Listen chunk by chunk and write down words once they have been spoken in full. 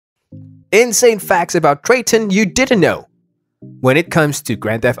Insane facts about Treyton you didn't know. When it comes to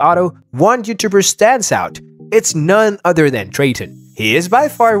Grand Theft Auto, one YouTuber stands out. It's none other than Treyton. He is by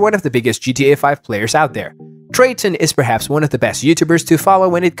far one of the biggest GTA 5 players out there. Treyton is perhaps one of the best YouTubers to follow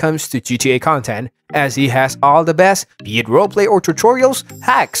when it comes to GTA content, as he has all the best, be it roleplay or tutorials,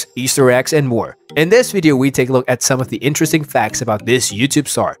 hacks, Easter eggs, and more. In this video, we take a look at some of the interesting facts about this YouTube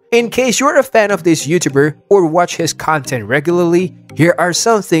star. In case you're a fan of this YouTuber or watch his content regularly, here are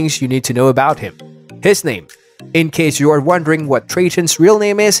some things you need to know about him. His name. In case you are wondering what Treyton's real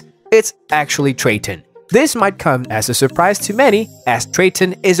name is, it's actually Treyton. This might come as a surprise to many, as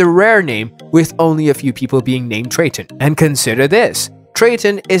Treyton is a rare name with only a few people being named Treyton. And consider this,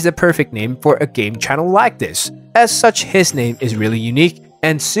 Treyton is the perfect name for a game channel like this. As such, his name is really unique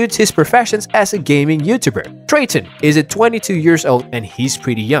and suits his professions as a gaming YouTuber. Treyton is 22 years old and he's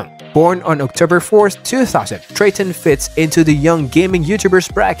pretty young. Born on October 4th, 2000, Treyton fits into the young gaming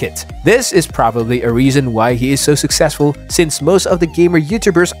YouTubers bracket. This is probably a reason why he is so successful, since most of the gamer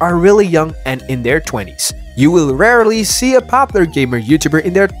YouTubers are really young and in their 20s. You will rarely see a popular gamer YouTuber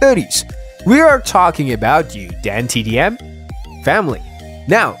in their 30s. We are talking about you, DIDN family.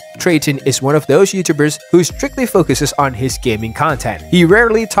 Now, Treyton is one of those YouTubers who strictly focuses on his gaming content. He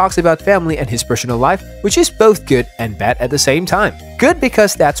rarely talks about family and his personal life, which is both good and bad at the same time. Good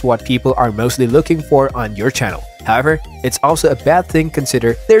because that's what people are mostly looking for on your channel. However, it's also a bad thing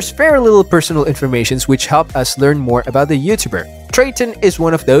consider there's very little personal information which help us learn more about the YouTuber. Treyton is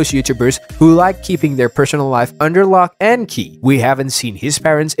one of those YouTubers who like keeping their personal life under lock and key. We haven't seen his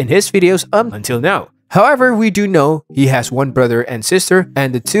parents in his videos until now. However, we do know he has one brother and sister,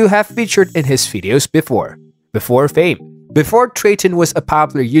 and the two have featured in his videos before. Before fame. Before Treyton was a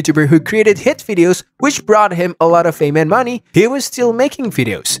popular YouTuber who created hit videos which brought him a lot of fame and money, he was still making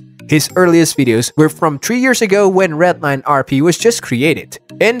videos. His earliest videos were from 3 years ago when Redline RP was just created.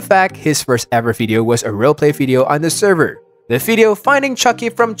 In fact, his first ever video was a roleplay video on the server. The video Finding Chucky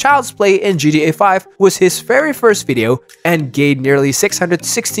from Child's Play in GTA 5 was his very first video and gained nearly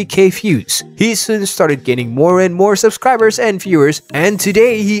 660k views. He soon started gaining more and more subscribers and viewers, and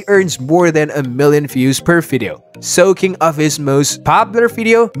today he earns more than 1 million views per video. Speaking of his most popular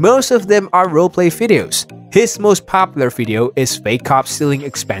video, most of them are roleplay videos. His most popular video is Fake Cops Stealing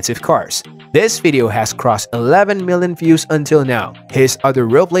Expensive Cars. This video has crossed 11 million views until now. His other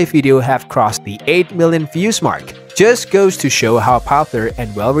roleplay video have crossed the 8 million views mark. Just goes to show how popular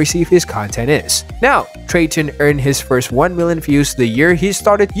and well received his content is. Now, Treyton earned his first 1 million views the year he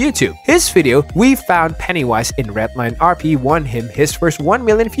started YouTube. His video, We Found Pennywise in Redline RP, won him his first 1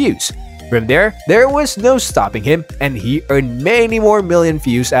 million views. From there was no stopping him, and he earned many more million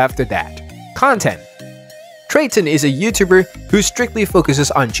views after that. Content. Treyton is a YouTuber who strictly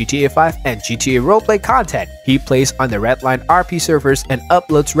focuses on GTA 5 and GTA roleplay content. He plays on the Redline RP servers and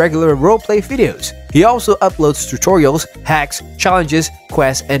uploads regular roleplay videos. He also uploads tutorials, hacks, challenges,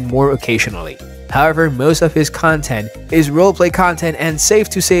 quests, and more occasionally. However, most of his content is roleplay content, and safe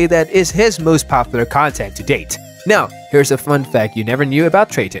to say that is his most popular content to date. Now, here's a fun fact you never knew about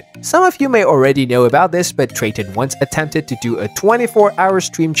Treyton. Some of you may already know about this, but Treyton once attempted to do a 24-hour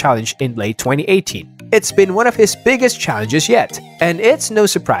stream challenge in late 2018. It's been one of his biggest challenges yet, and it's no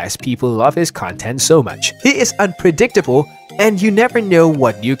surprise people love his content so much. He is unpredictable, and you never know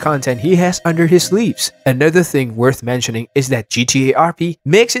what new content he has under his sleeves. Another thing worth mentioning is that GTA RP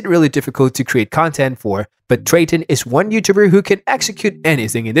makes it really difficult to create content for, but Treyton is one YouTuber who can execute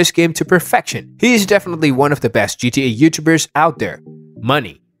anything in this game to perfection. He is definitely one of the best GTA YouTubers out there.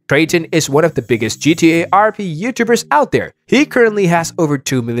 Money. Treyton is one of the biggest GTA RP YouTubers out there. He currently has over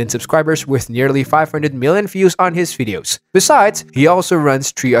 2 million subscribers with nearly 500 million views on his videos. Besides, he also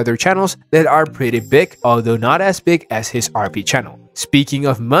runs 3 other channels that are pretty big, although not as big as his RP channel. Speaking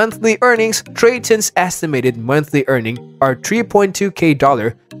of monthly earnings, Treyton's estimated monthly earning are $3.2k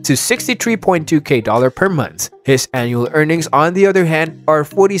to $63.2k per month. His annual earnings, on the other hand, are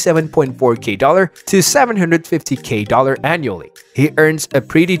 $47.4k to $750k annually. He earns a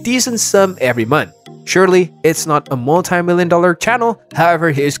pretty decent sum every month. Surely, it's not a multi-million-dollar channel,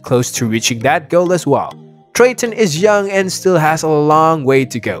 however, he is close to reaching that goal as well. Treyton is young and still has a long way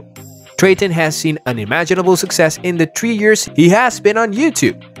to go. Treyton has seen unimaginable success in the 3 years he has been on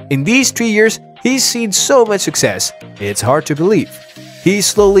YouTube. In these 3 years, he's seen so much success, it's hard to believe. He's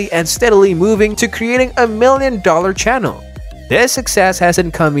slowly and steadily moving to creating $1 million channel. This success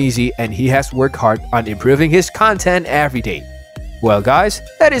hasn't come easy, and he has worked hard on improving his content every day. Well guys,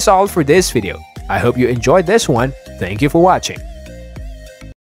 that is all for this video. I hope you enjoyed this one. Thank you for watching.